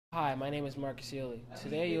Hi, my name is Marcus Ely.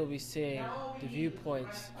 Today you'll be seeing the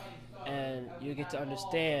viewpoints and you'll get to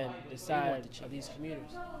understand the side of these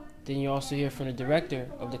commuters. Then you also hear from the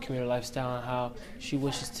director of the Commuter Lifestyle and how she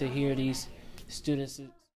wishes to hear these students.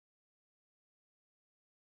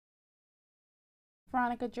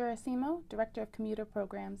 Veronica Jurasimo, Director of Commuter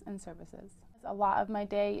Programs and Services. A lot of my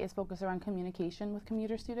day is focused around communication with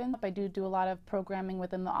commuter students. I do a lot of programming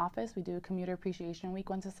within the office. We do a Commuter Appreciation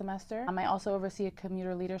Week once a semester. I also oversee a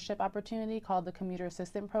commuter leadership opportunity called the Commuter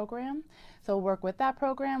Assistant Program. So work with that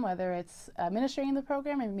program, whether it's administrating the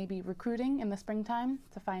program or maybe recruiting in the springtime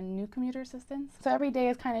to find new commuter assistants. So every day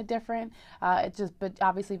is kind of different. But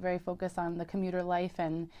obviously very focused on the commuter life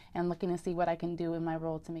and looking to see what I can do in my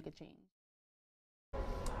role to make a change.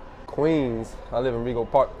 Queens. I live in Rego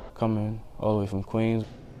Park. Coming all the way from Queens.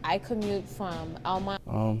 I commute from Almont.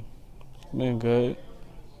 Been good.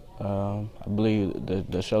 I believe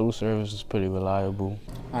the shuttle service is pretty reliable.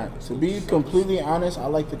 All right, to be completely honest, I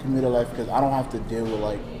like the commuter life because I don't have to deal with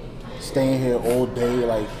like staying here all day.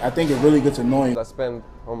 Like I think it really gets annoying. I spend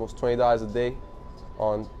almost $20 a day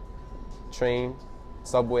on train,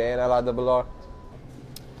 subway, and LIRR.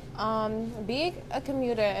 Being a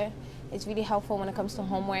commuter is really helpful when it comes to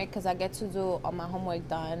homework because I get to do all my homework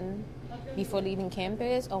done before leaving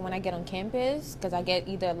campus or when I get on campus because I get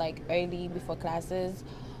either like early before classes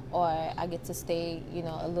or I get to stay,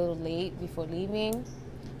 a little late before leaving.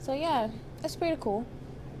 So yeah, it's pretty cool.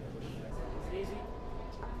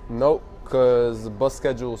 Nope, because the bus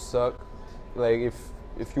schedules suck. Like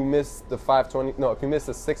if you miss the 5:20, no, if you miss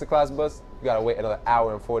the 6 o'clock bus, you gotta wait another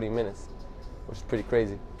hour and 40 minutes, which is pretty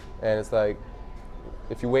crazy. And it's like,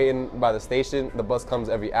 if you're waiting by the station, the bus comes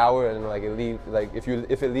every hour, and like it leaves. Like if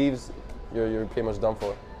it leaves, you're pretty much done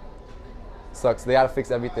for. Sucks. They gotta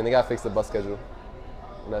fix everything. They gotta fix the bus schedule,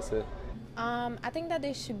 and that's it. I think that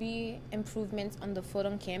there should be improvements on the food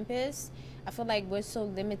on campus. I feel like we're so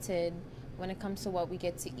limited when it comes to what we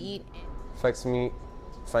get to eat. Affects me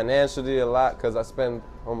financially a lot because I spend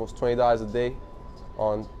almost $20 a day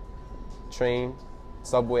on train,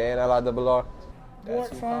 subway, and LIRR.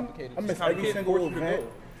 What, son? I miss every single event.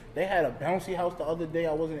 They had a bouncy house the other day.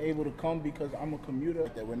 I wasn't able to come because I'm a commuter.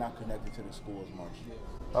 That we're not connected to the school as much.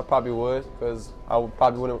 I probably would because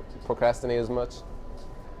probably wouldn't procrastinate as much.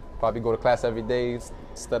 Probably go to class every day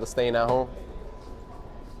instead of staying at home.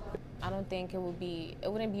 I don't think it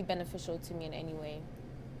wouldn't be beneficial to me in any way.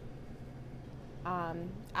 I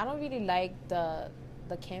don't really like the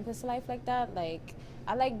campus life like that. Like,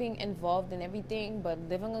 I like being involved in everything, but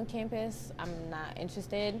living on campus, I'm not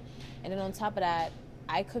interested. And then on top of that,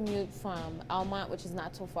 I commute from Almont, which is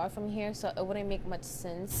not too far from here, so it wouldn't make much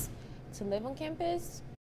sense to live on campus.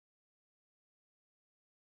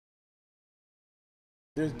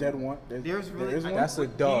 There's dead one. There's really one. That's a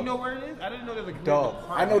dub. Do you know where it is? I didn't know there was a commuter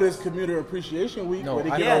department. I know there's Commuter Appreciation Week where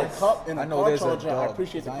they give out a cup and a car charger. I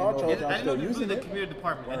appreciate the car charger. I didn't know there was a commuter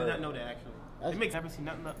department. I did not know that actually. I haven't seen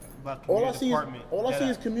nothing about commuter department. All I see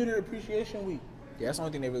is Commuter Appreciation Week. Yeah, that's the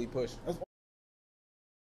only thing they really push.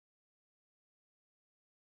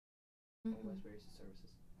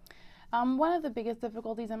 One of the biggest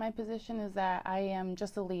difficulties in my position is that I am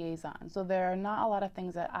just a liaison. So there are not a lot of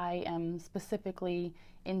things that I am specifically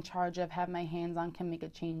in charge of, have my hands on, can make a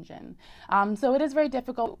change in. So it is very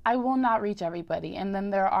difficult. I will not reach everybody. And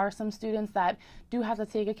then there are some students that do have to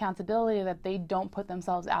take accountability that they don't put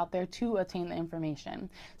themselves out there to attain the information.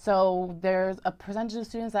 So there's a percentage of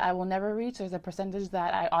students that I will never reach. There's a percentage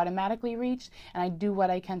that I automatically reach, and I do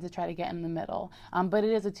what I can to try to get in the middle. But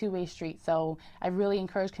it is a two-way street. So I really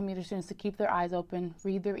encourage commuter students to keep their eyes open,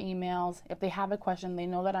 read their emails. If they have a question, they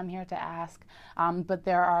know that I'm here to ask. But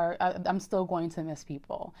I'm still going to miss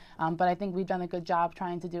people. But I think we've done a good job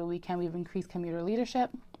trying to do what we can. We've increased commuter leadership.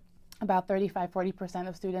 About 35–40%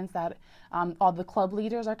 of students that all the club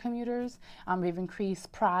leaders are commuters. We've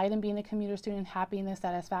increased pride in being a commuter student, happiness,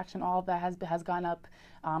 satisfaction. All of that has gone up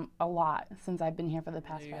a lot since I've been here for the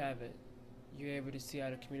past 5 years. There you have it. You're able to see how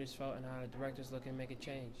the commuters felt and how the directors look and make a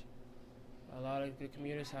change. A lot of the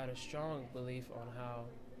commuters had a strong belief on how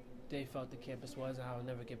they felt the campus was and how it would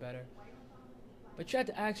never get better. But you have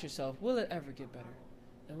to ask yourself, will it ever get better?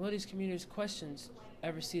 And will these commuters' questions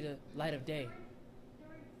ever see the light of day?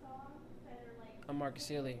 I'm Marcus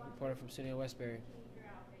Ely, reporter from SUNY Oldwestbury.